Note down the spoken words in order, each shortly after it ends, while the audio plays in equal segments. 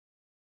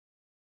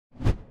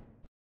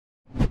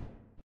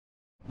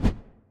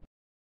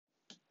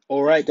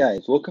Alright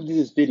guys, welcome to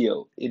this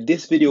video. In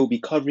this video, we'll be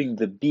covering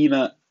the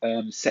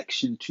BMAT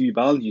Section 2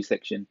 biology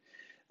section.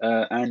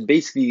 And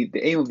basically,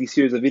 the aim of this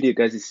series of video,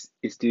 guys,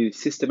 is to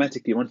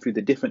systematically run through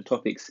the different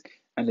topics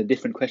and the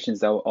different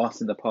questions that were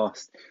asked in the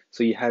past.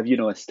 So you have,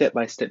 a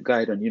step-by-step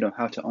guide on,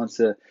 how to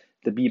answer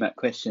the BMAT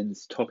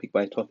questions topic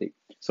by topic.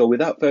 So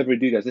without further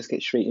ado, guys, let's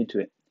get straight into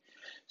it.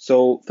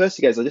 So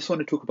firstly, guys, I just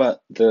want to talk about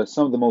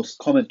some of the most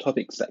common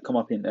topics that come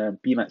up in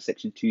BMAT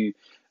Section 2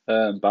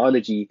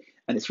 biology.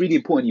 And it's really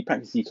important you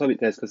practice these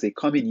topics, guys, because they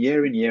come in,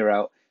 year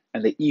out,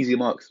 and they're easy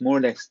marks more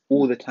or less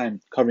all the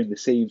time, covering the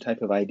same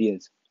type of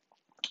ideas.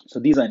 So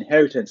these are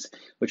inheritance,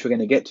 which we're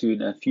going to get to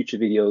in future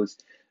videos.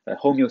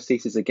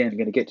 Homeostasis, again, we're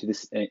going to get to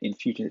this in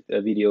future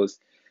videos.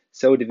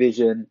 Cell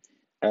division,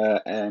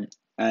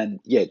 and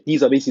yeah,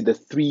 these are basically the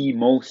three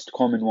most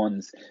common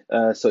ones.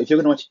 So if you're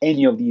going to watch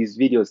any of these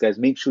videos, guys,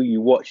 make sure you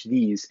watch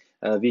these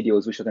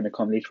videos, which are going to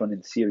come later on in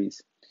the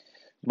series.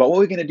 But what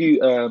we're going to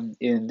do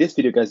in this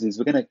video, guys, is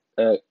we're going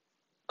to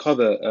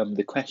cover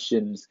the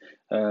questions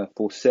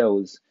for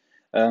cells.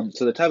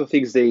 So the type of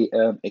things they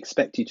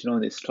expect you to know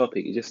on this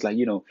topic is just like,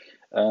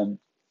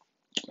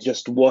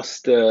 just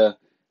what's the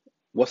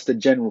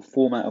general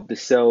format of the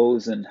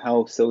cells and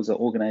how cells are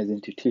organized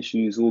into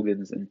tissues,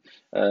 organs, and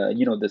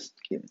this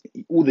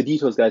all the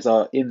details, guys,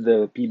 are in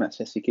the BMAT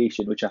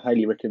specification, which I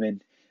highly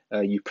recommend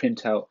you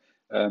print out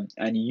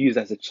and you use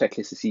as a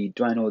checklist to see,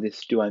 do I know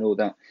this, do I know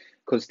that?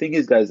 Because thing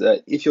is, guys,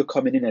 if you're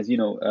coming in as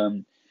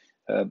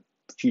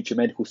future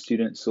medical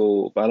students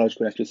or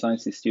biological natural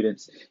sciences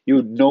students, you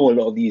would know a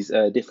lot of these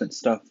different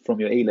stuff from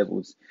your A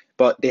levels,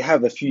 but they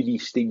have a few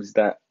niche things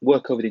that were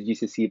covered in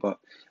GCSE, but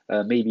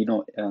maybe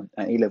not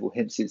at A level.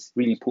 Hence, it's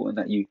really important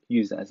that you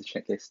use that as a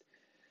checklist.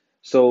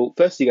 So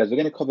firstly, guys, we're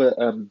going to cover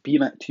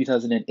BMAT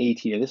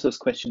 2018, and this was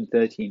question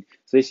 13.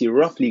 So basically,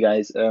 roughly,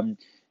 guys, the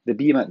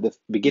BMAT, the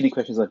beginning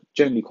questions are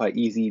generally quite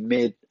easy,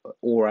 mid,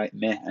 all right,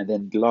 meh, and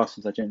then the last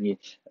ones are generally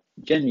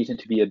tend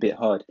to be a bit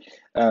hard.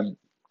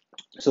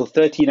 So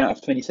 13 out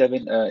of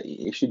 27,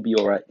 it should be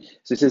all right.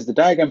 So it says the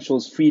diagram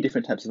shows three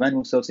different types of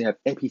animal cells. So you have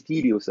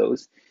epithelial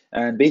cells,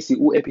 and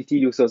basically all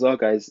epithelial cells are,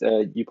 guys,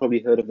 you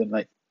probably heard of them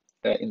like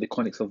in the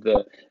context of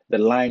the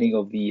lining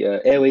of the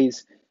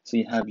airways. So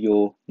you have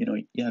your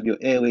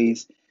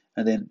airways,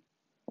 and then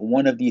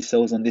one of these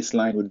cells on this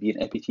line would be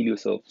an epithelial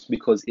cell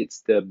because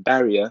it's the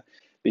barrier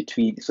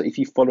between. So if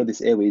you follow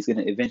this airway, it's going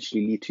to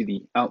eventually lead to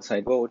the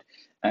outside world,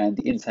 and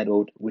the inside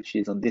world, which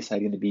is on this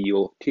side, going to be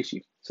your tissue.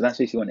 So that's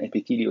basically what an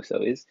epithelial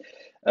cell is.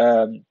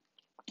 Then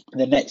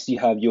next you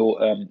have your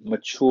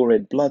mature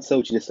red blood cell,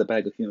 which is just a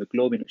bag of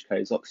hemoglobin, which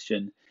carries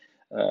oxygen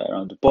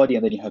around the body.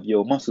 And then you have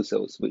your muscle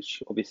cells,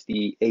 which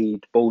obviously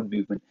aid bone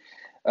movement.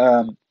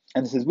 And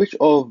it says which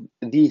of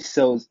these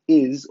cells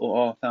is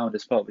or are found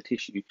as part of a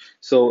tissue.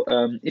 So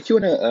if you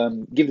want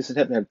to give this an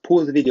attempt,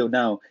 pause the video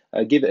now,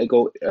 give it a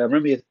go.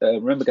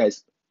 Remember,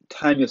 guys,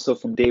 time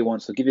yourself from day one.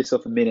 So give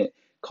yourself a minute,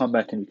 come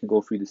back, and we can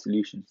go through the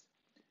solutions.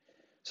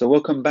 So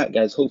welcome back,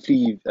 guys. Hopefully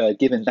you've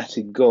given that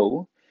a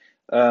go.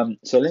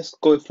 So let's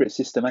go through it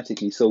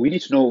systematically. So we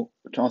need to know,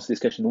 to answer this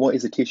question, what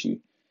is a tissue?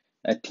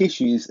 A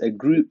tissue is a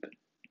group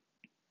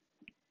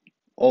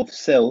of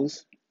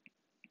cells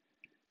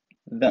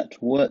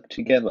that work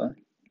together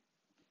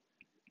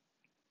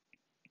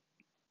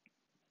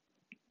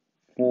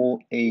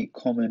for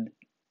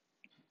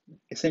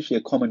essentially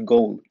a common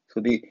goal. So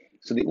they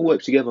all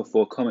work together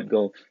for a common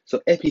goal.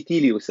 So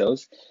epithelial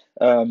cells.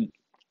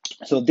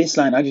 So this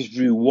line, I just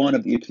drew one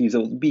of the epithelial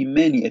cells. There'll be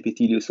many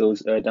epithelial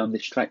cells down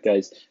this track,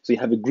 guys. So you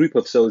have a group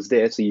of cells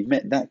there. So you've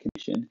met that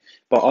condition.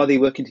 But are they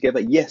working together?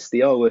 Yes,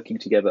 they are working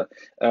together.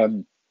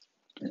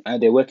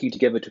 And they're working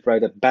together to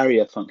provide a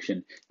barrier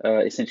function,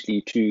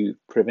 essentially to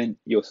prevent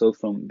yourself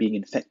from being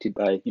infected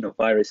by,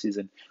 viruses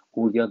and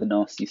all the other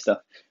nasty stuff,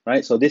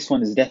 right? So this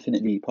one is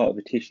definitely part of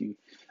a tissue.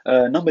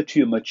 Number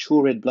two,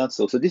 mature red blood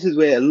cell. So this is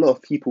where a lot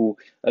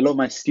of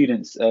my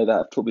students that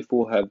I've taught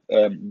before have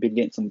been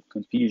getting some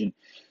confusion.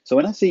 So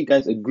when I say,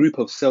 guys, a group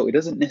of cells, it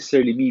doesn't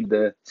necessarily mean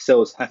the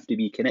cells have to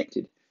be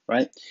connected,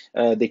 right?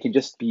 They can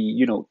just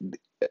be,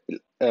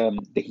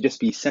 they can just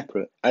be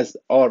separate, as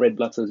are red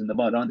blood cells in the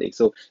blood, aren't they?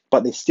 So,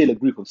 but they're still a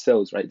group of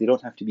cells, right? They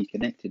don't have to be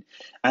connected.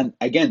 And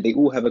again, they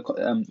all have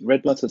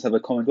red blood cells have a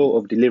common goal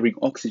of delivering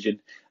oxygen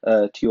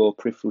to your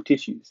peripheral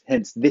tissues.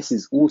 Hence, this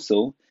is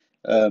also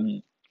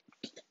a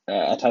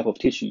type of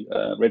tissue.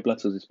 Red blood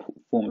cells is a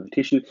form of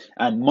tissue,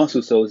 and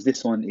muscle cells.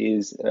 This one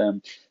is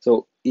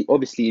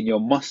obviously in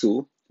your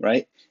muscle,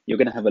 right? You're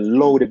going to have a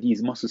load of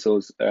these muscle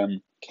cells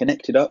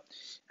connected up,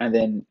 and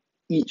then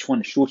each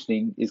one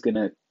shortening is going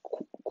to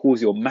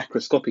cause your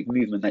macroscopic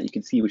movement that you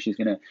can see, which is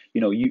going to,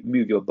 you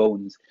move your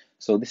bones.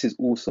 So this is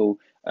also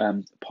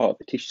part of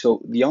the tissue.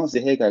 So the answer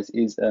here, guys,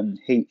 is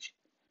H.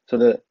 So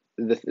the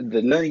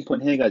learning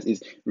point here, guys,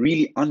 is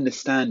really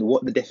understand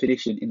what the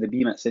definition in the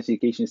BMAT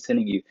specification is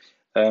telling you.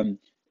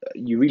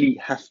 You really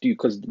have to,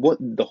 because what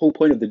the whole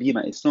point of the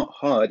BMAT, it's not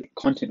hard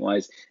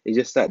content-wise. It's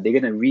just that they're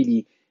going to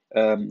really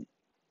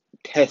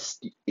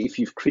test if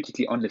you've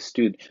critically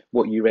understood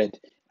what you read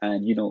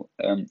and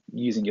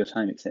using your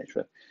time,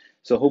 etc.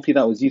 So hopefully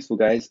that was useful,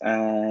 guys,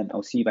 and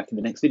I'll see you back in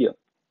the next video.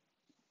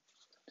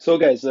 So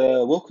guys,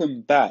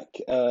 welcome back.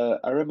 I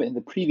remember in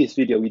the previous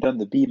video we done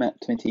the BMAT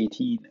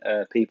 2018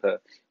 paper,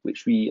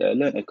 which we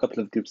learned a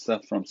couple of good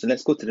stuff from. So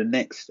let's go to the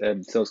next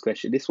sales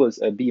question. This was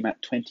a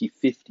BMAT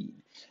 2015.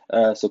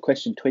 So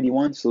question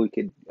 21. So we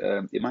could,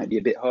 it might be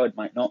a bit hard,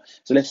 might not.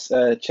 So let's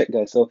check,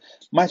 guys. So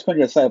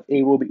mitochondria are a site of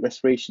aerobic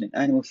respiration in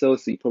animal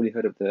cells. So you probably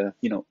heard of the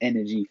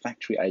energy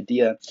factory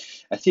idea.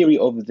 A theory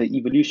of the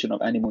evolution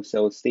of animal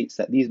cells states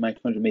that these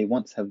mitochondria may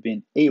once have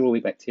been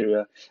aerobic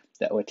bacteria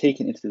that were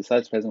taken into the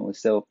cytoplasm of a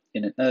cell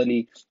in an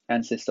early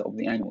ancestor of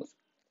the animals,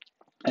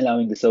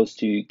 allowing the cells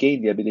to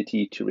gain the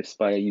ability to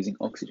respire using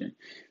oxygen.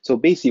 So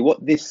basically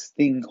what this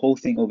whole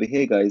thing over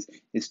here, guys,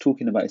 is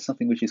talking about is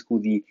something which is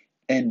called the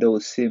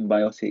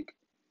endosymbiotic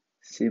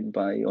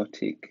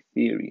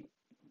theory,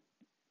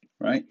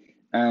 right?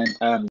 And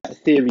that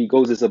theory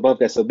goes as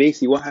above, guys. So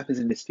basically, what happens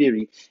in this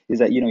theory is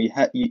that you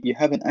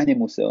have an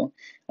animal cell,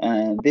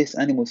 and this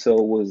animal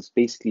cell was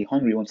basically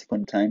hungry once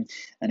upon a time,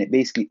 and it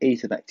basically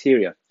ate a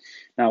bacteria.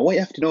 Now, what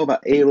you have to know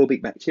about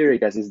aerobic bacteria,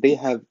 guys, is they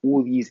have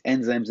all these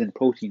enzymes and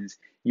proteins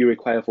you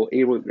require for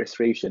aerobic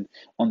respiration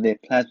on their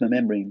plasma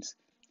membranes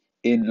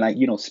in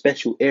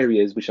special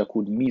areas which are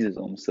called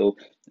mesosomes. So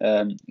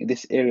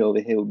this area over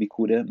here would be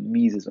called a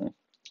mesosome,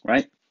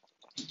 right?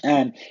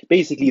 And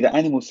basically, the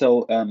animal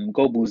cell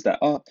gobbles that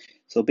up.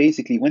 So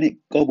basically, when it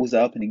gobbles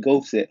up and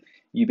engulfs it,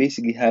 you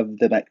basically have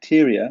the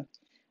bacteria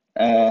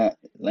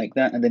like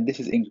that, and then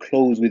this is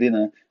enclosed within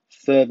a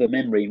further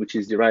membrane, which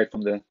is derived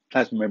from the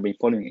plasma membrane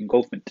following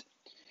engulfment,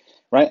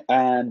 right?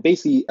 And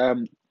basically,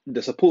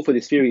 the support for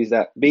this theory is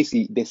that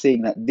basically they're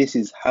saying that this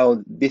is how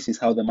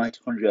the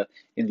mitochondria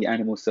in the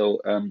animal cell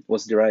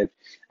was derived,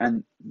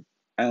 and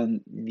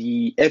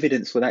the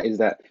evidence for that is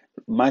that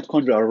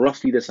mitochondria are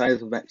roughly the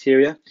size of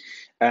bacteria,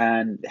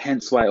 and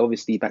hence why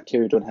obviously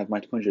bacteria don't have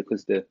mitochondria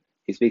because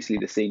it's basically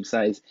the same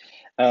size.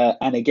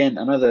 And again,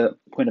 another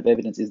point of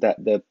evidence is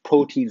that the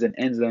proteins and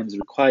enzymes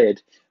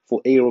required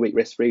for aerobic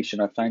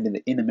respiration are found in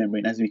the inner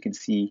membrane, as we can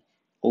see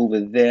over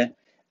there.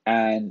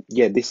 And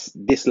yeah,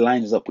 this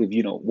lines up with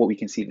what we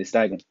can see in this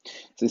diagram.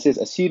 So it says,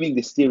 assuming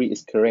this theory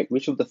is correct,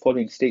 which of the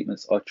following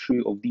statements are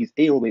true of these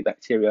aerobic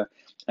bacteria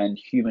and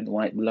human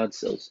white blood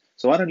cells?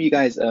 So why don't you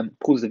guys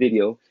pause the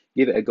video,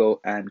 give it a go,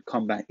 and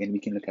come back and we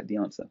can look at the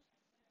answer.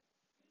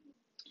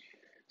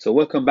 So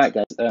welcome back,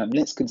 guys.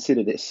 Let's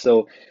consider this.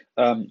 So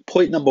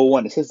point number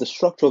one, it says the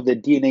structure of the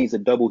DNA is a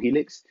double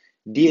helix.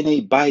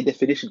 DNA, by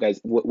definition,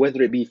 guys,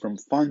 whether it be from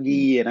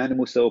fungi, an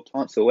animal cell,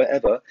 plants, or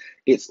whatever,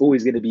 it's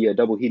always going to be a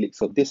double helix.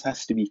 So this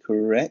has to be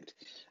correct.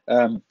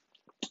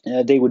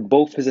 They would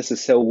both possess a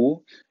cell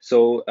wall.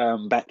 So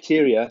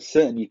bacteria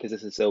certainly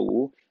possess a cell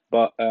wall,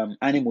 but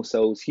animal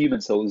cells,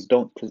 human cells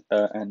don't,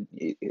 and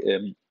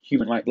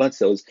human white blood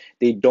cells,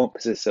 they don't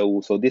possess a cell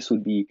wall. So this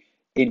would be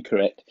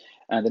incorrect.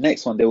 And the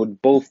next one, they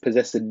would both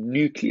possess a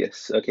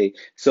nucleus. Okay,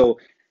 so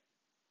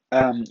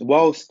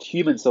whilst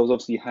human cells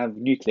obviously have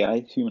nuclei,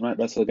 human white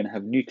blood cells are going to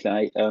have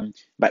nuclei.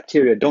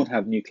 Bacteria don't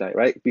have nuclei,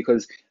 right?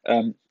 Because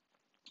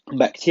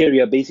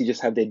bacteria basically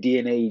just have their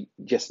DNA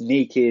just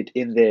naked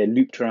in there,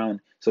 looped around,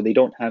 so they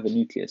don't have a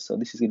nucleus. So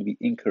this is going to be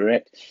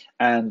incorrect.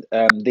 And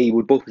they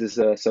would both possess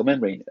a cell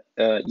membrane.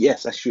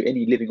 Yes, that's true.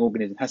 Any living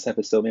organism has to have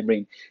a cell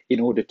membrane in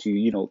order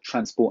to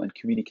transport and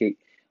communicate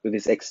with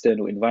its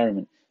external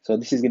environment. So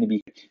this is going to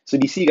be. So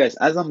do you see, guys?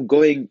 As I'm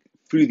going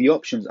through the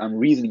options, I'm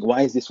reasoning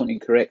why is this one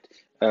incorrect.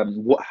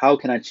 How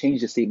can I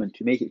change the statement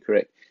to make it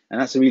correct? And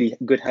that's a really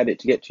good habit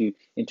to get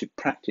into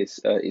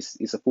practice.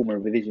 It's a form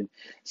of revision.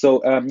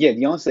 So yeah,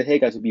 the answer here,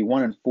 guys, would be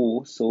 1 and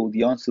 4. So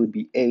the answer would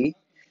be A.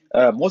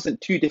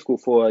 Wasn't too difficult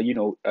for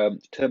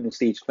terminal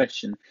stage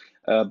question,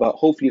 but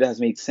hopefully that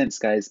has made sense,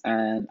 guys.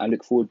 And I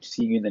look forward to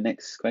seeing you in the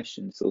next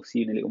question. So see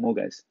you in a little more,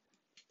 guys.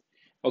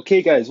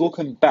 Okay, guys,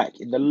 welcome back.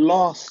 In the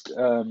last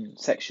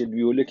section,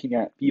 we were looking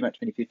at BMAT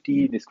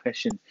 2015, this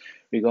question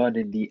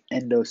regarding the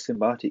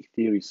endosymbiotic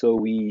theory. So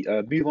we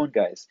move on,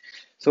 guys.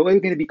 So what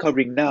we're going to be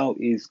covering now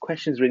is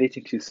questions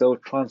relating to cell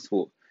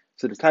transport.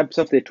 So the type of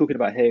stuff they're talking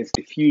about here is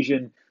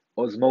diffusion,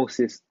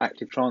 osmosis,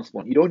 active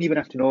transport. You don't even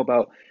have to know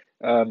about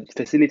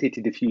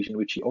facilitated diffusion,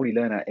 which you only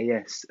learn at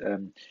AS.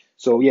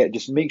 So yeah,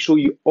 just make sure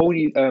you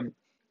only,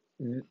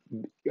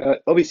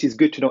 obviously it's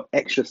good to know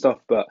extra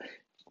stuff, but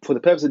for the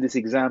purpose of this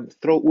exam,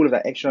 throw all of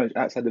that extra knowledge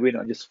outside the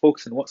window and just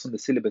focus on what's on the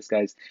syllabus,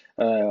 guys,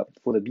 for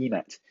the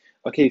BMAT.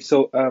 Okay,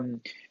 so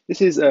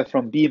this is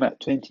from BMAT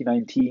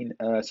 2019,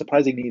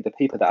 surprisingly, the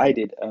paper that I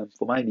did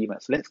for my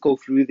BMAT. So let's go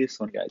through this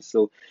one, guys.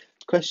 So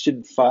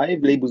question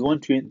 5, labels 1,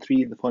 2, and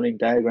 3 in the following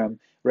diagram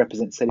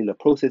represent cellular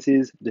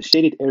processes. The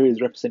shaded areas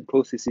represent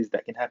processes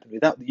that can happen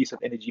without the use of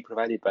energy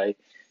provided by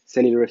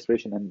cellular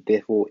respiration and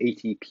therefore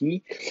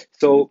ATP.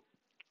 So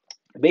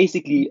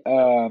basically,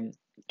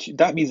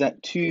 that means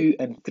that 2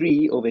 and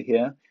 3 over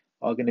here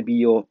are going to be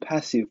your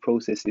passive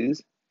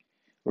processes,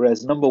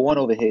 whereas number 1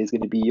 over here is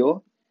going to be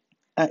your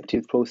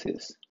active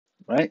process,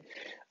 right?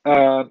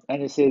 And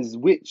it says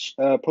which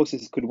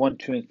processes could 1,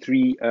 2, and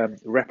 3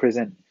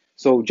 represent.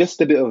 So just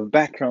a bit of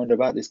background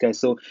about this, guy.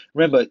 So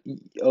remember,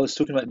 I was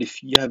talking about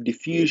you have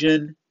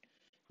diffusion,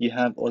 you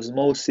have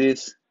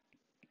osmosis,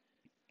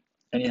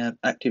 and you have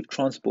active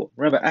transport.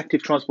 Remember,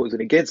 active transport is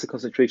against the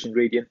concentration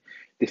gradient.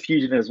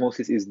 Diffusion and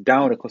osmosis is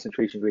down a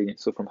concentration gradient.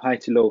 So from high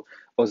to low,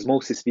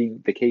 osmosis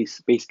being the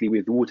case basically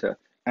with water,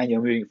 and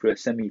you're moving through a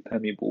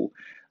semi-permeable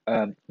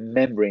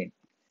membrane.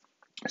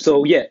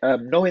 So yeah,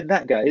 knowing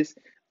that, guys,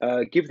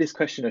 give this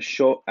question a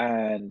shot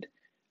and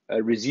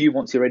resume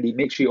once you're ready.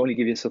 Make sure you only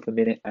give yourself a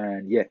minute,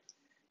 and yeah,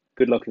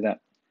 good luck with that.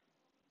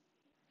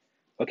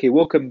 Okay,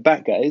 welcome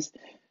back, guys.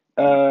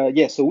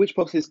 Yeah, so which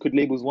boxes could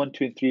labels 1,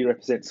 2, and 3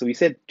 represent? So we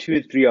said 2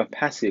 and 3 are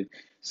passive.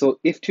 So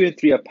if 2 and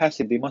 3 are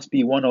passive, they must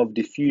be one of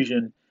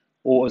diffusion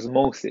or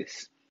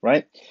osmosis,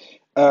 right?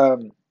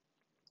 Um,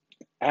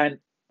 and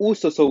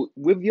also, so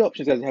with the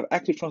options, guys, you have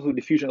active transport,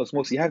 diffusion,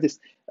 osmosis. You have this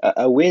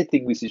a weird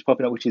thing which is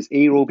popping up, which is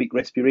aerobic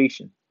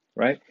respiration,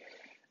 right?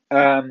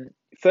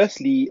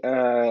 Firstly,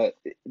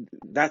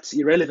 that's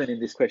irrelevant in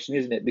this question,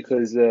 isn't it?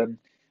 Because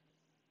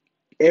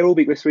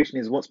aerobic respiration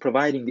is what's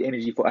providing the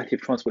energy for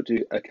active transport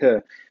to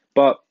occur.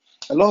 But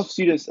a lot of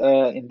students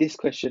in this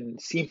question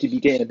seem to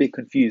be getting a bit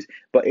confused.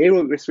 But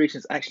aerobic respiration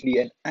is actually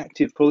an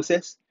active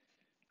process,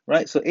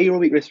 right? So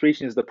aerobic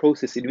respiration is the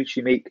process in which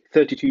you make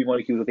 32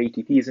 molecules of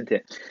ATP, isn't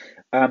it?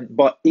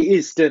 But it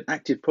is still an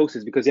active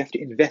process because you have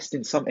to invest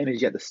in some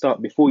energy at the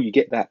start before you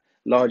get that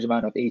large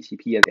amount of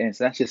ATP at the end.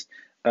 So that's just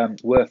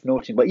worth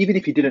noting. But even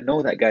if you didn't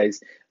know that,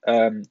 guys,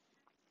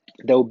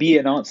 there will be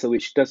an answer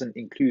which doesn't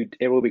include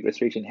aerobic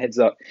respiration, heads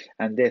up,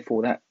 and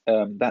therefore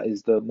that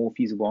is the more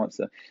feasible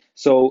answer.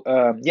 So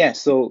yeah,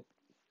 2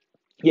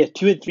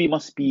 and 3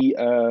 must be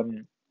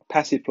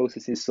passive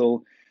processes.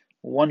 So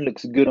one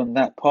looks good on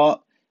that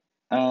part,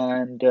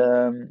 and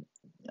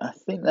I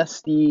think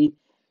that's the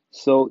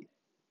so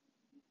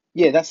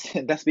yeah,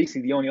 that's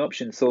basically the only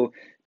option. So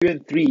 2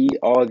 and 3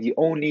 are the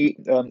only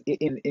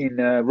in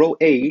row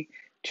A.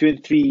 2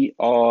 and 3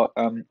 are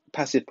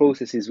passive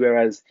processes,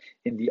 whereas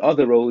in the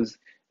other rows,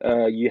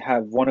 you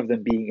have one of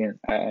them being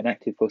an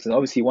active process.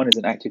 Obviously, one is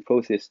an active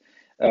process,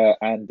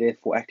 and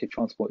therefore active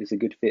transport is a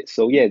good fit.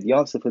 So yeah, the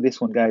answer for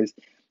this one, guys,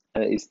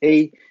 is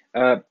A.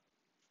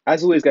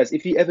 As always, guys,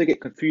 if you ever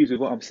get confused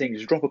with what I'm saying,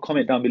 just drop a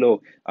comment down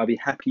below. I'll be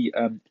happy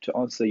to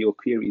answer your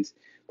queries.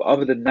 But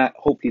other than that,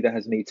 hopefully that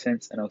has made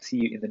sense, and I'll see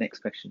you in the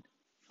next question.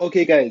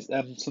 Okay, guys,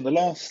 so in the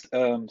last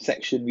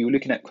section, we were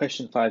looking at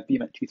question 5,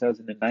 BMAT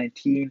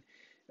 2019.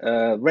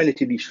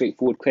 Relatively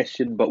straightforward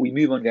question, but we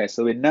move on, guys.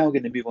 So we're now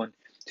going to move on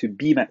to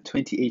BMAT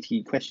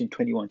 2018, question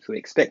 21. So we're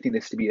expecting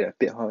this to be a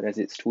bit hard as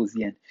it's towards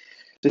the end.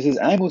 This is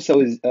animal cell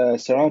is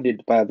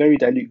surrounded by a very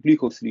dilute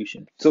glucose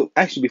solution. So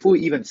actually, before we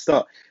even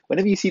start,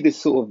 whenever you see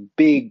this sort of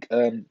big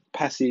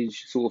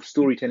passage, sort of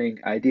storytelling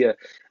idea,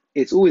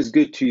 it's always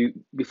good to,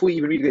 before you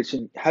even read the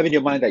question, have in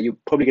your mind that you're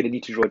probably going to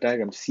need to draw a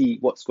diagram to see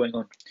what's going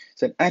on.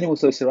 So an animal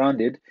cell is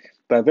surrounded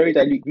by a very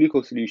dilute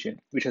glucose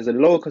solution, which has a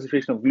lower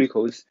concentration of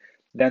glucose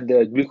than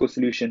the glucose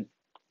solution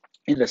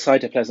in the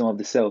cytoplasm of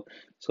the cell.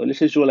 So let's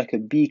just draw like a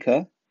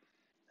beaker,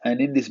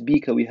 and in this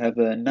beaker we have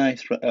a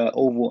nice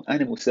oval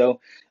animal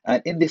cell,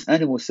 and in this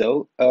animal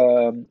cell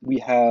we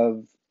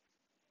have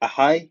a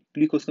high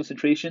glucose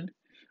concentration,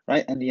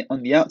 right? And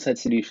on the outside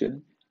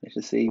solution, let's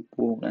just say,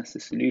 boom, that's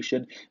the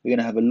solution, we're going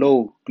to have a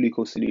low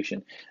glucose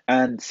solution.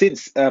 And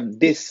since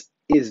this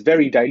is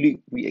very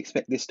dilute, we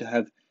expect this to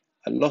have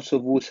a lot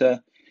of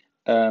water,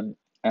 and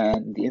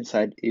the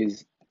inside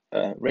is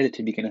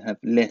relatively going to have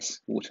less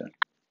water,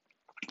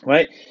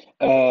 right?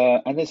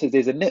 And then says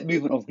there's a net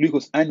movement of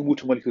glucose and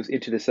water molecules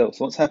into the cell.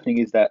 So what's happening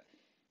is that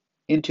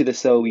into the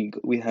cell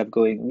we have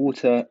going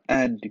water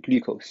and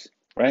glucose,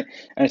 right?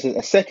 And it says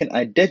a second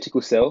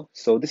identical cell.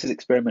 So this is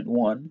experiment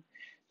 1.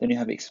 Then you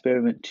have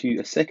experiment 2.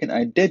 A second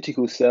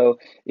identical cell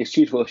is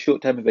treated for a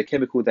short time with a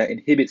chemical that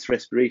inhibits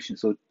respiration.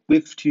 So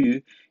with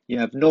 2, you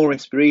have no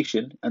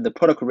respiration, and the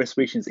product of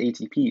respiration is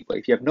ATP. But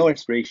if you have no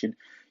respiration,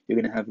 you're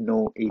going to have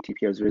no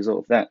ATP as a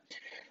result of that.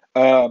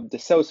 The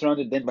cell is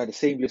surrounded then by the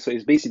same, so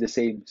it's basically the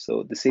same.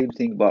 So the same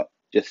thing, but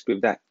just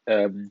with that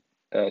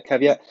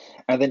caveat.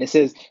 And then it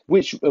says,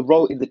 which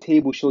row in the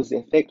table shows the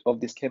effect of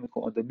this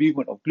chemical on the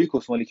movement of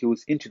glucose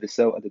molecules into the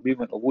cell and the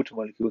movement of water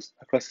molecules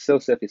across the cell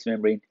surface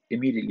membrane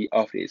immediately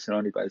after it's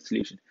surrounded by the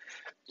solution.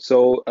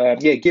 So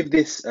yeah, give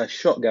this a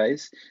shot,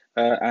 guys,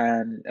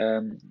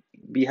 and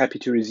be happy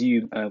to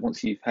resume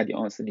once you've had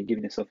your answer and you've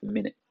given yourself a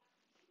minute.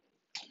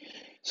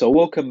 So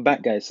welcome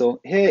back, guys. So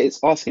here it's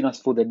asking us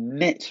for the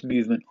net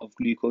movement of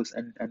glucose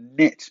and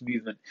net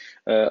movement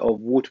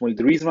of water molecule.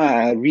 The reason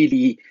why I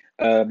really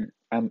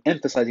I'm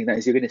emphasizing that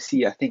is you're going to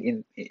see, I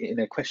think, in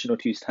a question or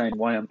two's time,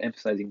 why I'm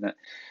emphasizing that.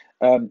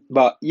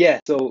 But yeah,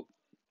 so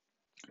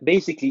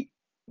basically,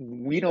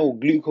 we know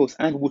glucose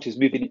and water is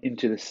moving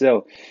into the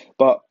cell,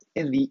 but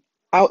in the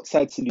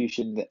outside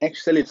solution, the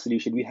extracellular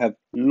solution, we have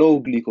low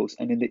glucose,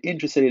 and in the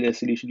intracellular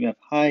solution, we have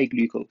high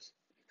glucose.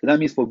 So that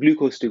means for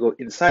glucose to go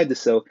inside the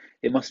cell,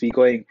 it must be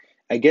going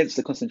against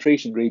the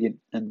concentration gradient,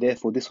 and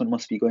therefore this one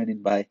must be going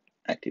in by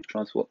active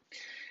transport.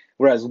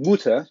 Whereas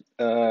water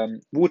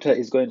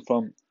is going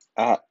from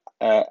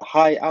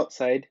high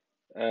outside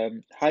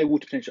high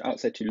water potential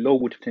outside to low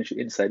water potential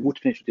inside. Water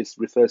potential just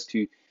refers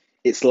to,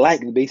 it's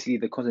like basically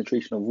the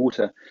concentration of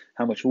water,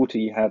 how much water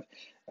you have.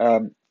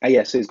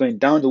 Yeah, so it's going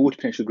down the water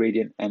potential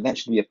gradient, and that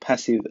should be a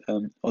passive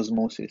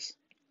osmosis,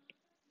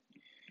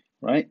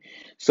 right?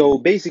 So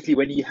basically,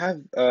 when you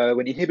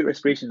inhibit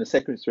respiration in the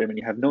second experiment,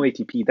 you have no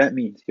ATP. That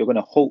means you're going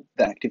to halt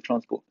the active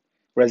transport,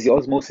 whereas the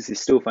osmosis is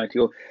still fine to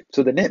go.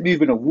 So the net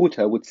movement of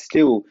water would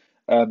still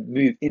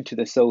move into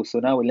the cell. So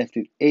now we're left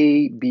with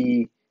A,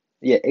 B,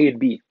 yeah, A and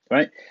B,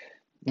 right?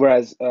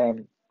 Whereas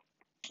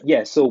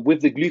yeah, so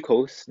with the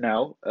glucose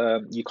now,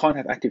 you can't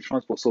have active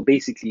transport, so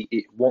basically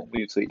it won't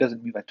move, so it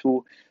doesn't move at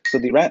all. So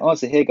the right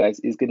answer here, guys,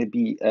 is going to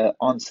be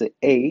answer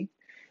A.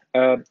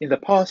 In the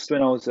past,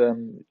 when I was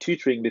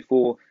tutoring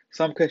before,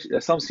 some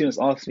students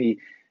asked me,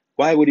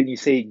 why wouldn't you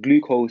say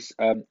glucose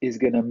is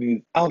going to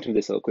move out of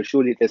the cell? Because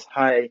surely there's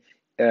high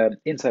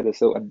inside the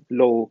cell and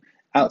low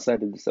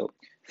outside of the cell.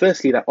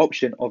 Firstly, that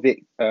option of it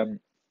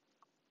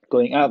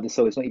going out of the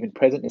cell is not even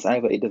present. It's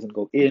either it doesn't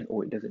go in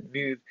or it doesn't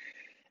move.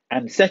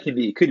 And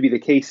secondly, it could be the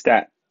case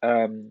that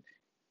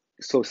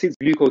so since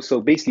glucose, so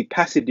basically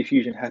passive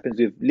diffusion happens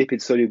with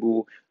lipid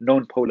soluble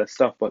non-polar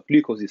stuff, but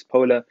glucose is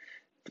polar.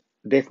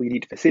 Therefore, you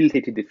need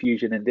facilitated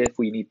diffusion, and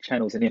therefore you need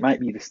channels. And it might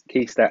be the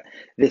case that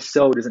this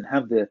cell doesn't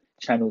have the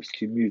channels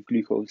to move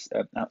glucose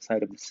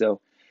outside of the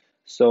cell.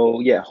 So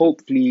yeah,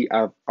 hopefully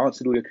I've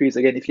answered all your queries.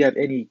 Again, if you have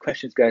any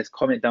questions, guys,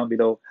 comment down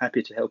below.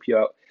 Happy to help you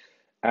out.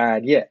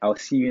 And yeah, I'll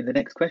see you in the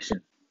next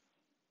question.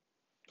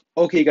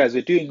 Okay, guys,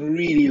 we're doing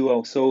really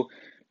well. So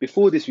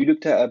before this, we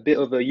looked at a bit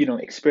of a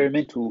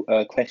experimental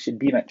question,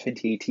 BMAT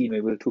 2018,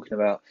 where we were talking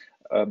about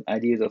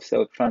ideas of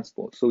cell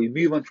transport. So we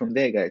move on from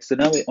there, guys. So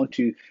now we're on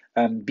to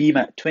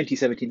BMAT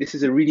 2017. This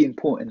is a really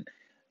important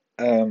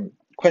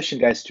question,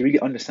 guys, to really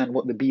understand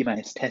what the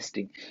BMAT is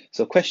testing.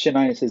 So question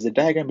 9, it says the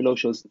diagram below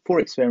shows 4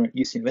 experiments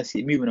used to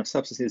investigate movement of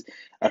substances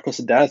across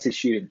a dialysis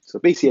tubing. So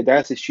basically, a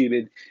dialysis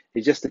tubing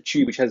is just a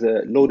tube which has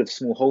a load of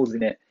small holes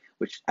in it,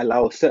 which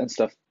allows certain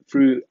stuff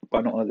through,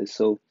 but not others.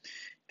 So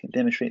you can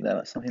demonstrate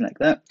that, something like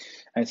that.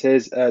 And it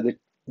says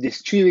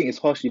this tubing is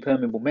partially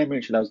permeable membrane,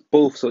 which allows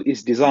both. So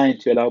it's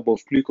designed to allow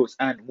both glucose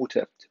and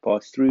water to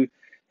pass through.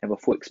 There were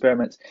 4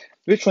 experiments.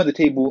 Which one on the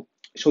table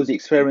shows the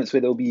experiments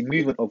where there will be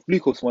movement of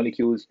glucose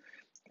molecules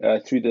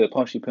through the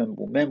partially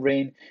permeable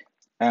membrane,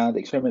 and the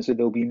experiments where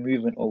there will be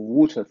movement of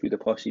water through the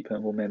partially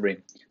permeable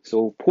membrane.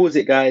 So pause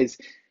it, guys.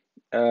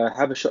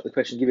 Have a shot at the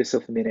question, give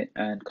yourself a minute,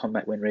 and come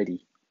back when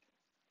ready.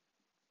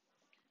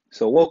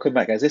 So welcome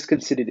back, guys. Let's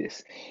consider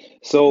this.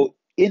 So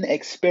in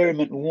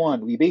experiment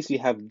 1, we basically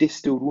have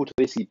distilled water,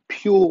 basically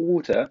pure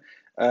water,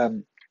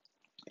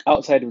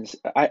 outside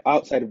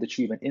of the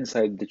tube and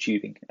inside the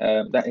tubing.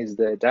 That is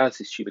the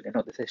dialysis tubing and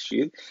not the test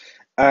tube.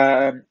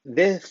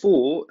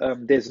 Therefore,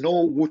 there's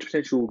no water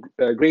potential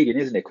gradient,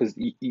 isn't it? Because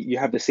you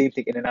have the same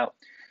thing in and out.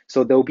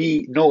 So there'll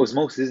be no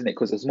osmosis, isn't it?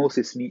 Because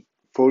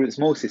for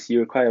osmosis, you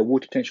require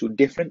water potential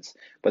difference,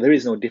 but there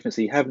is no difference,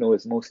 so you have no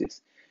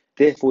osmosis.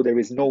 Therefore, there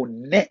is no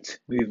net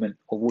movement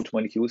of water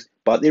molecules,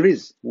 but there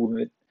is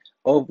movement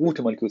of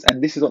water molecules.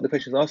 And this is what the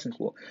question is asking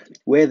for,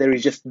 where there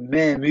is just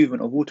mere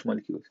movement of water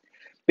molecules.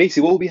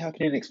 Basically, what will be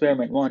happening in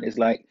experiment 1 is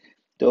like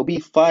there'll be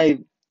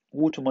 5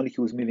 water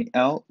molecules moving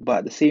out, but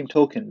at the same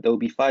token, there will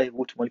be 5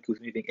 water molecules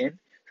moving in.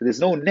 So there's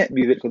no net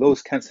movement because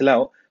those cancel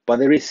out, but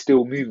there is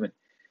still movement.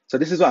 So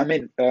this is what I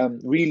meant,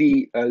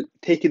 really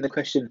taking the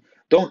question,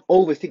 don't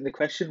overthink the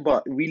question,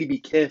 but really be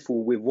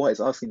careful with what it's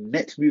asking,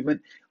 net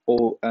movement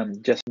or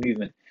just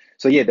movement.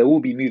 So yeah, there will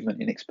be movement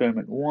in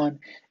experiment 1.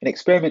 In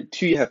experiment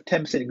 2, you have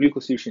 10%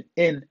 glucose solution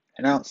in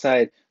and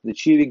outside the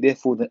tubing,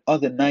 therefore the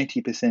other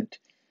 90%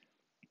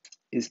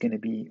 is going to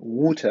be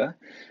water,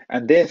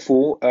 and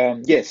therefore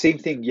yeah, same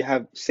thing, you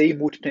have same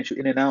water potential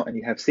in and out, and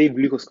you have same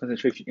glucose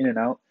concentration in and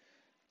out.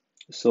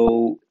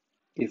 So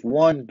if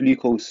one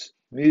glucose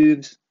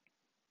moves,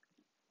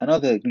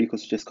 another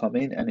glucose just come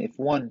in, and if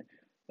one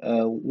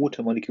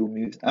water molecule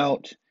moves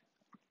out,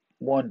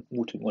 one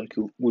water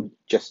molecule would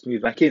just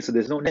move back in. So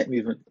there's no net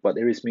movement, but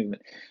there is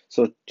movement.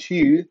 So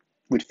 2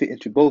 would fit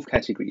into both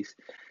categories.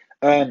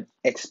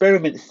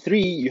 Experiment 3,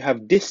 you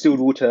have distilled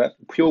water,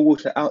 pure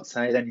water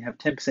outside, and you have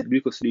 10%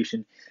 glucose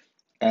solution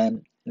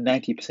and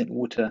 90%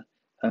 water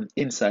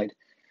inside.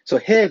 So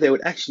here there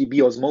would actually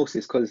be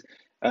osmosis because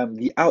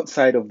the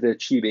outside of the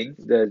tubing,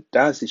 the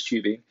dialysis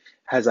tubing,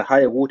 has a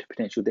higher water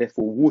potential.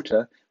 Therefore,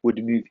 water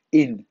would move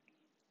in,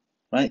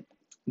 right?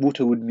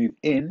 Water would move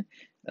in,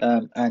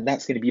 and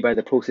that's going to be by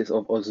the process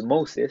of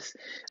osmosis.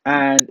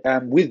 And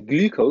with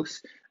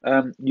glucose,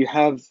 you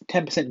have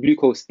 10%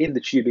 glucose in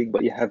the tubing,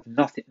 but you have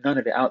none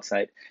of it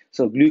outside.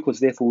 So glucose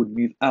therefore would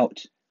move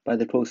out by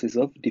the process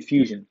of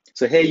diffusion.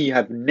 So here you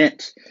have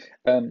net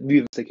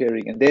movements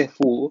occurring, and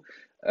therefore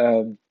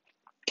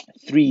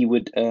 3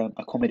 would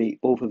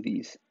accommodate both of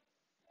these.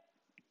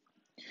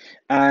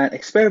 And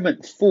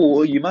experiment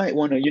 4, you might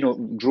want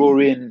to draw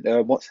in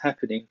what's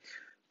happening,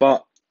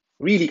 but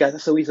really, guys,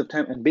 that's a waste of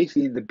time. And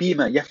basically, in the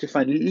BMAT, you have to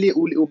find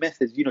little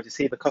methods, to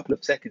save a couple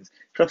of seconds.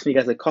 Trust me,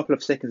 guys, a couple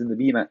of seconds in the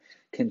BMAT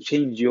can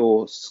change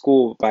your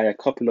score by a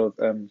couple of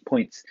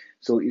points.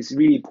 So it's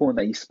really important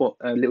that you spot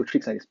little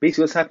tricks like this.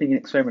 Basically, what's happening in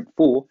experiment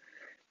 4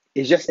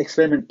 is just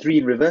experiment 3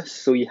 in reverse.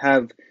 So you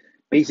have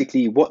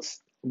basically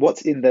what's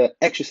in the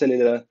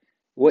extracellular,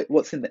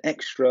 what's in the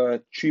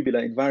extra tubular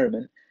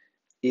environment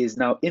is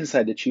now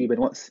inside the tube, and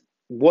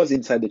was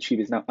inside the tube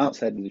is now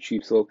outside of the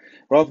tube. So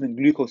rather than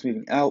glucose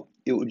moving out,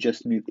 it will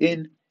just move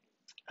in,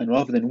 and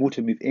rather than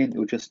water move in, it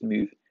will just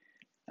move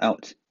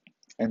out.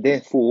 And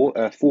therefore,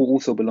 4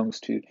 also belongs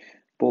to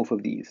both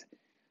of these.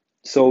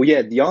 So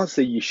yeah, the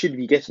answer you should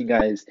be getting,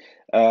 guys,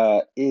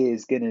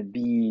 is gonna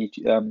be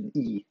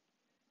E.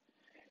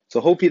 So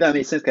hopefully that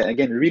makes sense, guys.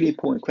 Again, really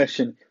important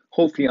question.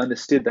 Hopefully you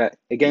understood that.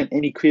 Again,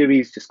 any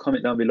queries, just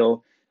comment down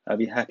below. I'll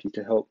be happy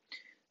to help.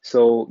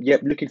 So,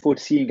 yep, looking forward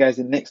to seeing you guys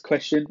in the next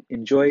question.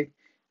 Enjoy,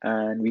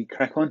 and we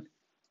crack on.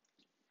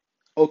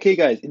 Okay,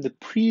 guys, in the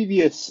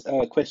previous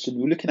question,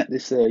 we were looking at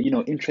this,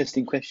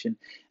 interesting question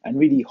and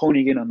really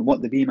honing in on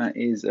what the BMAT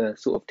is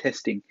sort of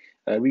testing,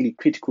 really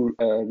critical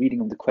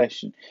reading of the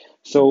question.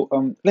 So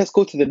let's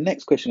go to the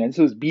next question. And this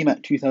was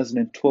BMAT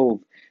 2012,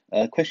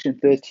 question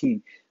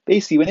 13.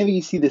 Basically, whenever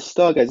you see this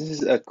star, guys, this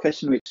is a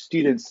question which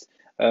students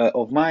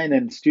of mine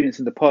and students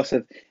in the past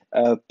have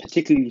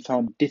particularly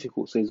found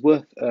difficult. So it's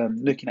worth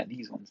looking at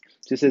these ones.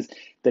 So it says,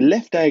 the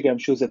left diagram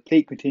shows a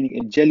plate containing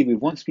a jelly with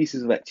one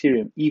species of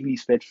bacterium evenly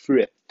spread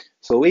through it.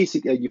 So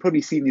basically, you've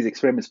probably seen these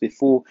experiments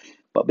before,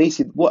 but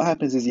basically what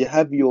happens is you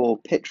have your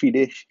Petri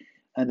dish,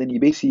 and then you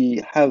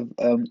basically have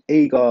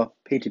agar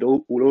painted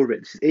all over it.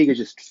 This is agar,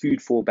 just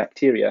food for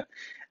bacteria.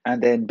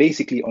 And then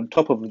basically on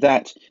top of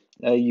that,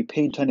 you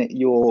paint on it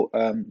your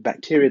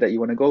bacteria that you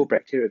want to go,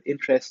 bacteria of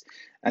interest.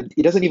 And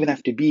it doesn't even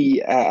have to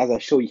be, as I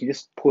show, you can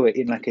just pour it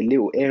in like a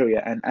little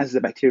area. And as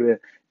the bacteria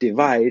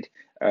divide,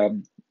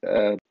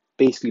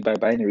 basically by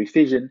binary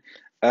fission,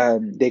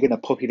 they're going to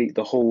populate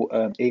the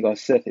whole agar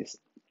surface.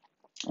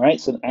 All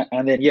right. So,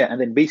 and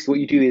then basically what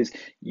you do is,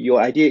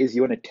 your idea is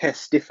you want to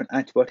test different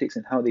antibiotics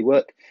and how they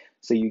work.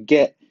 So you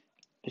get,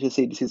 let's just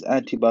say this is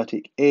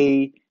antibiotic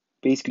A.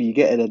 Basically, you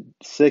get a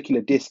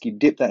circular disc, you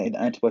dip that in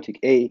antibiotic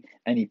A,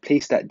 and you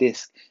place that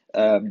disc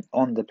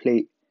on the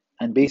plate.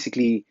 And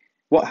basically,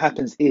 what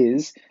happens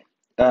is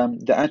the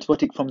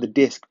antibiotic from the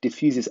disc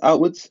diffuses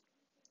outwards.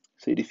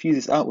 So it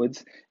diffuses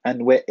outwards,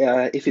 and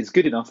if it's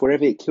good enough,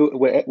 wherever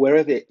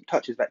it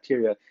touches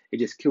bacteria, it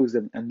just kills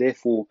them, and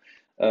therefore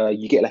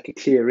you get like a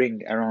clear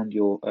ring around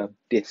your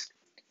disc.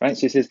 Right,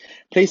 so it says,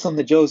 place on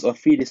the gels of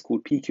 3 discs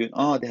called P, Q, and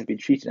R. They have been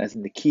treated as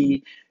in the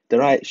key. The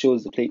right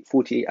shows the plate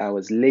 48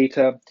 hours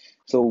later.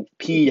 So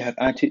P, you have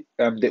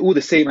they're all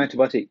the same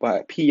antibiotic,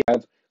 but at P you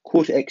have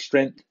quarter X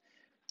strength,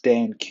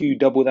 then Q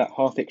double that,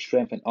 half X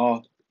strength, and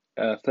R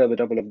further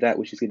double of that,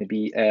 which is going to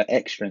be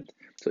X strength.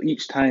 So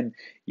each time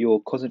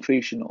your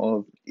concentration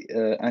of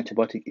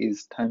antibiotic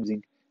is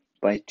timesing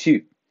by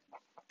 2,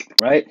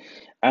 right?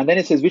 And then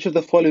it says, which of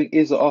the following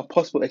is or are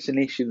possible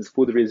explanations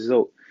for the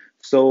result?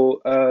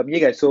 So yeah,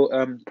 guys, so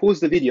pause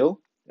the video,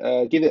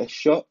 give it a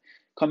shot,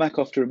 come back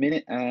after a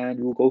minute, and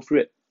we'll go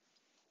through it.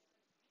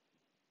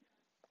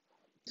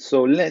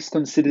 So let's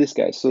consider this,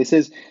 guys. So it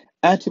says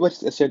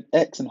antibiotics at strength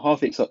X and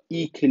half X are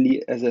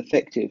equally as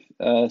effective.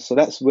 So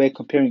that's where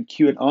comparing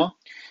Q and R.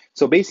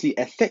 So basically,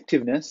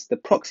 effectiveness, the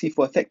proxy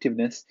for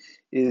effectiveness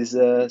is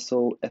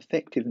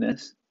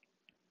effectiveness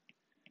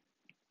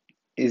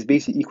is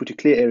basically equal to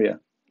clear area,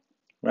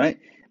 right?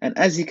 And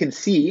as you can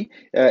see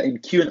in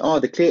Q and R,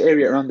 the clear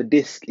area around the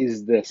disk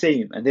is the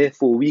same, and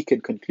therefore we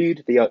can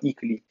conclude they are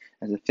equally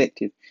as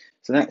effective.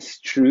 So that's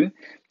true.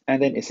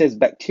 And then it says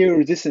bacterial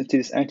resistance to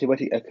this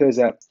antibiotic occurs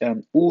at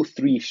all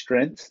 3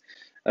 strengths.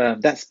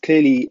 That's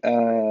clearly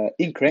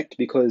incorrect,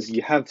 because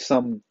you have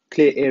some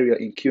clear area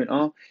in Q and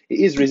R. It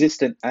is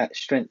resistant at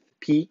strength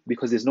P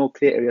because there's no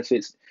clear area, so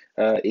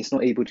it's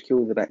not able to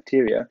kill the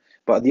bacteria.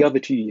 But the other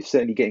 2, you're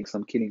certainly getting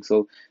some killing.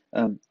 So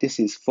this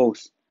is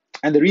false.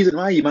 And the reason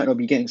why you might not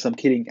be getting some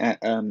killing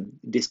at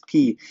disc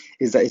P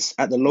is that it's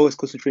at the lowest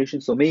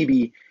concentration. So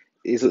maybe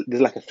there's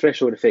like a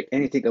threshold effect.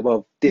 Anything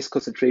above this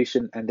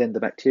concentration, and then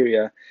the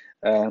bacteria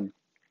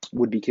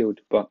would be killed.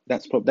 But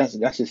that's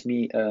just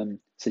me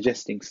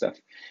suggesting stuff,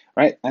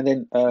 right? And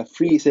then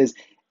 3 says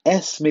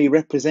S may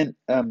represent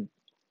the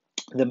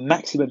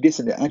maximum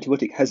distance the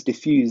antibiotic has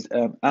diffused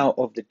out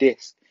of the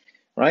disc,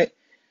 right?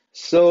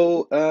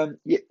 So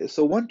yeah,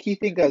 so one key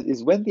thing, guys,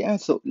 is when the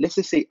answer, let's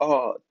just say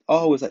R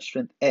was at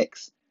strength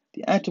X,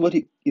 the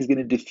antibiotic is going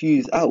to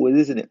diffuse outwards,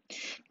 isn't it?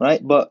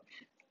 Right? But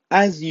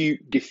as you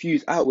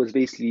diffuse outwards,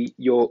 basically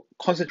your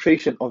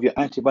concentration of your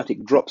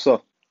antibiotic drops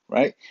off,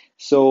 right?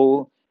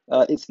 So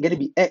it's going to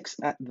be X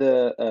at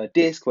the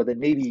disc, but then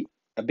maybe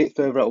a bit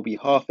further out will be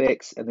half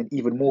X, and then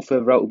even more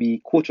further out will be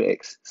quarter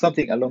X.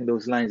 Something along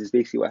those lines is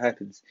basically what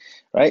happens,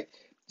 right?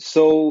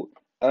 So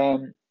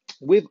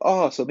with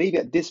R, so maybe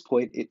at this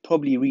point it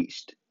probably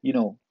reached,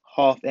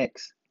 half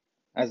X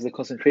as the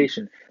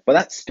concentration, but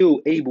that's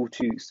still able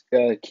to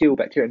kill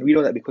bacteria, and we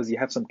know that because you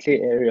have some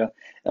clear area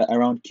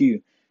around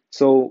Q.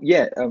 So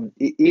yeah,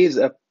 it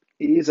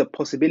is a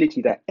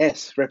possibility that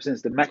S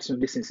represents the maximum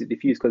distance it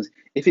diffuses, because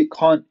if it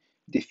can't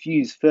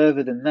diffuse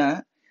further than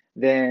that,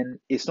 then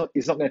it's not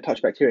going to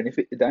touch bacteria. And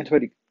if the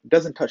antibiotic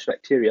doesn't touch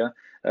bacteria,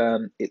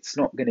 it's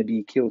not going to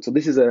be killed. So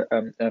this is a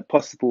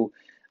possible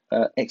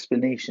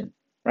explanation,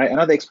 right?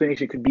 Another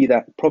explanation could be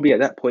that probably at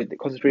that point the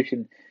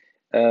concentration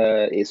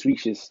it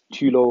reaches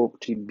too low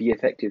to be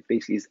effective.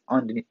 Basically, is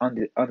under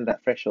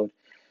that threshold.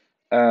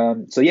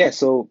 So yeah,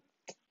 so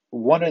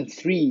 1 and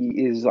 3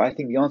 is, I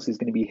think the answer is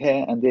going to be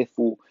hair, and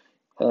therefore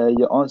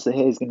your answer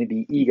here is going to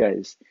be E,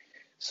 guys.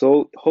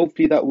 So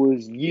hopefully that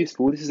was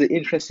useful. This is an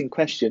interesting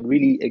question,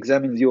 really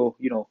examines your,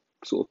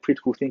 sort of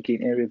critical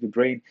thinking area of the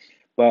brain.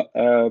 But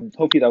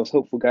hopefully that was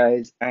helpful,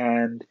 guys.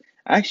 And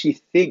I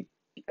actually think,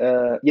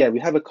 yeah, we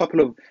have a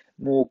couple of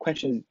more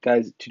questions,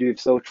 guys, to do with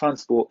cell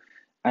transport,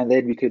 and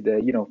then we could,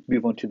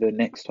 move on to the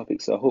next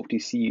topic. So I hope to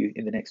see you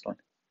in the next one.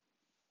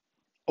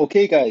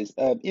 Okay, guys,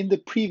 in the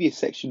previous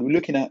section, we're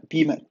looking at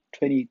BMAT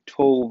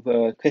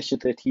 2012, question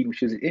 13,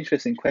 which is an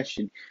interesting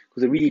question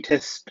because it really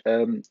tests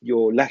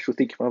your lateral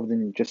thinking rather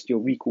than just your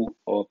recall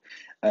of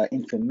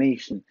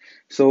information.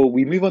 So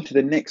we move on to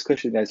the next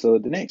question, guys. So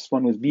the next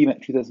one was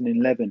BMAT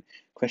 2011,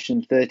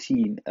 question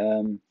 13.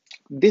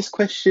 This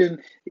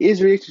question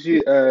is related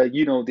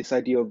to, this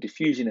idea of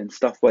diffusion and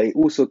stuff, but it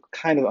also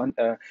kind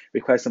of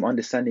requires some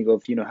understanding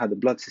of, how the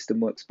blood system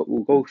works, but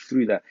we'll go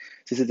through that.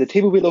 So it says the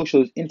table below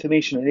shows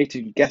information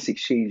related to gas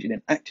exchange in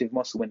an active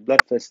muscle when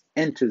blood first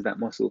enters that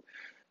muscle.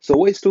 So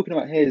what it's talking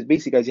about here is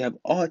basically, guys, you have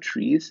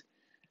arteries,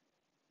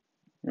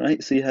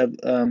 right? So you have,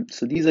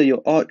 so these are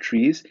your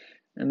arteries,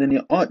 and then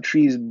your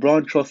arteries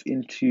branch off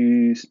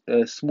into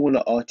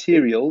smaller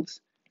arterioles,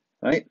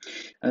 right?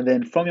 And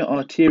then from your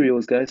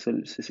arterioles, guys, so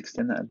let's just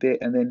extend that a bit,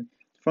 and then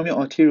from your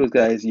arterioles,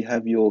 guys, you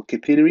have your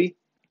capillary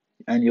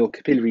and your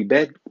capillary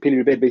bed.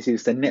 Capillary bed basically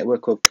is the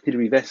network of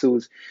capillary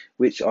vessels,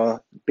 which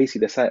are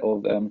basically the site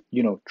of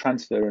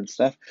transfer and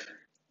stuff.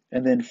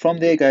 And then from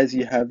there, guys,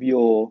 you have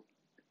your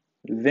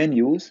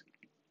venules,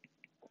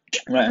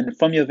 right? And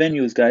from your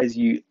venules, guys,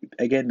 you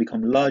again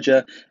become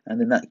larger, and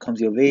then that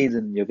comes your veins,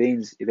 and your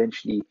veins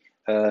eventually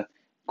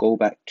go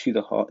back to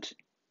the heart,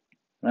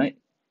 right?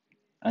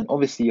 And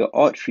obviously, your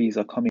arteries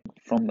are coming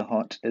from the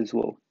heart as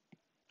well,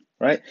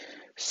 right?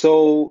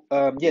 So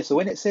yeah, so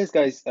when it says,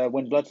 guys,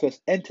 when blood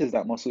first enters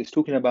that muscle, it's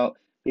talking about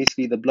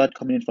basically the blood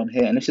coming in from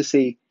here. And let's just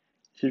say,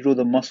 let's draw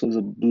the muscle as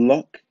a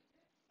block.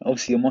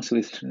 Obviously, your muscle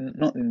is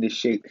not in this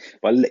shape,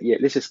 but yeah,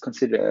 let's just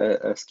consider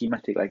a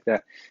schematic like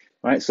that,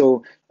 right?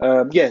 So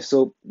yeah,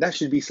 so that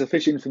should be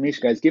sufficient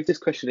information, guys. Give this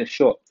question a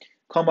shot.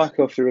 Come back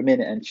after a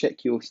minute and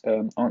check your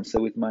answer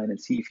with mine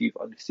and see if you've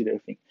understood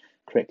everything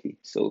correctly.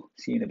 So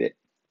see you in a bit.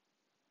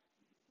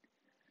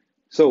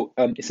 So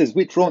it says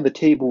which row on the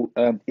table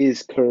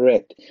is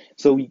correct.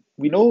 So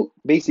we know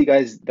basically,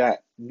 guys,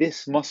 that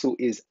this muscle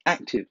is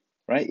active,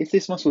 right? If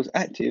this muscle is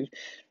active,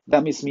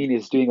 that means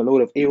it's doing a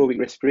lot of aerobic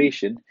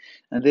respiration,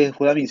 and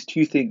therefore that means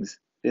two things.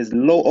 There's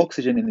low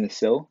oxygen in this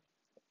cell,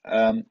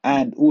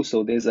 and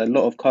also there's a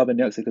lot of carbon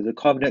dioxide, because the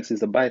carbon dioxide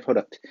is a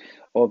byproduct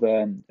of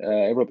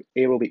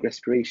aerobic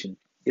respiration,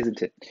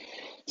 isn't it?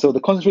 So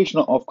the concentration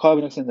of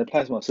carbon dioxide in the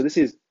plasma. So this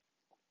is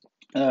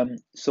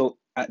so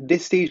at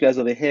this stage, guys,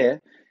 over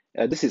here,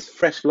 this is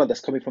fresh blood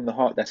that's coming from the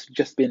heart that's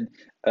just been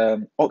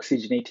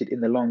oxygenated in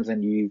the lungs,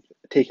 and you've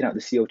taken out the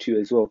CO2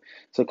 as well.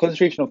 So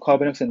concentration of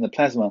carbon dioxide in the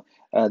plasma,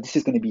 this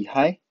is going to be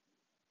high,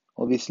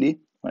 obviously,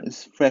 right?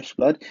 It's fresh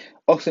blood.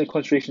 Oxygen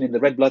concentration in the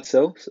red blood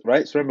cells,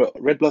 right? So remember,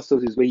 red blood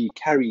cells is where you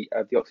carry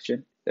the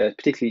oxygen,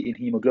 particularly in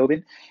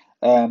hemoglobin.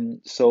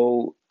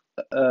 So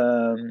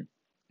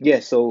yeah,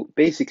 so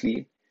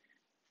basically,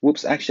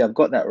 whoops, actually, I've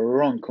got that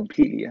wrong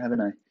completely, haven't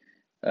I?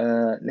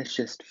 Let's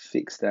just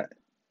fix that.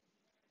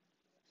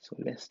 So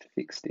let's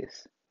fix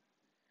this.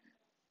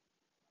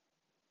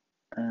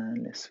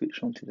 And let's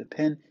switch on to the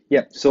pen.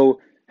 Yeah, so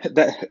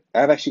that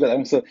I've actually got that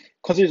wrong. So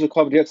concentration of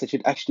carbon dioxide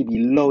should actually be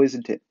low,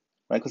 isn't it?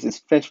 Right, because it's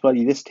fresh blood,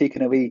 you just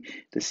taken away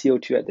the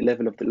CO2 at the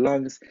level of the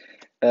lungs.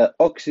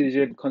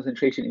 Oxygen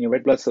concentration in your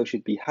red blood cell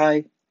should be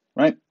high,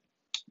 right?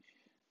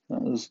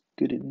 That was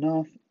good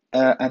enough.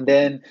 And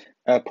then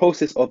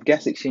process of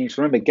gas exchange.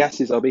 Remember,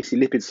 gases are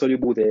basically lipid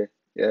soluble, they're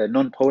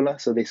non-polar,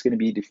 so there's going to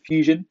be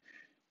diffusion.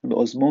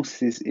 Remember,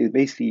 osmosis is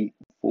basically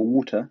for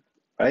water,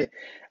 right?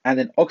 And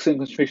then oxygen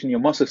concentration in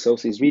your muscle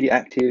cells is really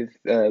active.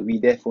 We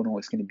therefore know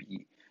it's going to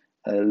be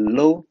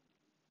low,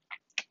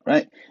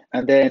 right?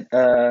 And then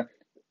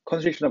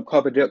concentration of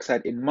carbon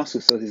dioxide in muscle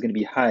cells is going to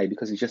be high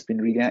because it's just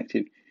been really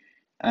active.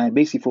 And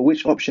basically, for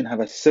which option have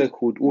I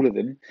circled all of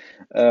them?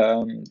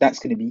 That's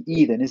going to be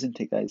E then, isn't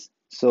it, guys?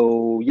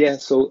 So yeah,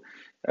 so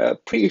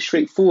pretty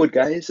straightforward,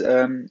 guys.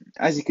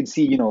 As you can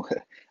see,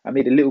 I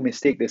made a little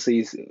mistake there, so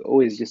it's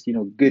always just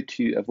good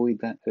to avoid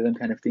them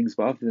kind of things.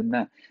 But other than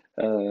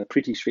that,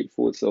 pretty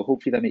straightforward. So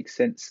hopefully that makes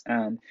sense.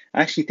 I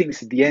actually think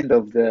this is the end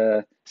of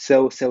the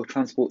cell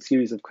transport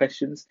series of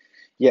questions.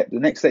 Yeah, the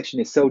next section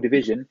is cell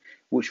division,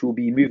 which we'll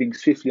be moving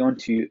swiftly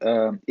onto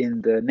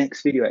in the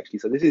next video, actually.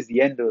 So this is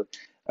the end of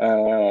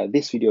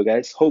this video,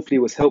 guys. Hopefully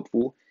it was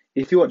helpful.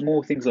 If you want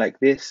more things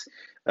like this,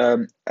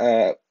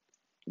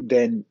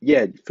 then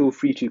yeah, feel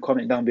free to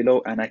comment down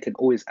below, and I can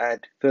always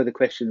add further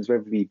questions,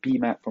 whether it be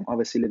BMAT from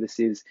other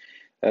syllabuses.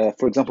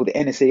 For example, the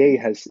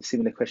NSAA has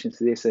similar questions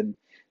to this, and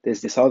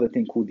there's this other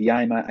thing called the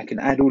IMAT. I can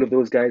add all of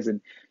those guys,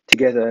 and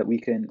together we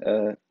can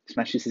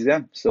smash this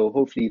exam. So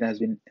hopefully that has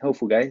been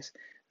helpful, guys,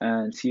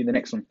 and see you in the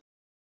next one.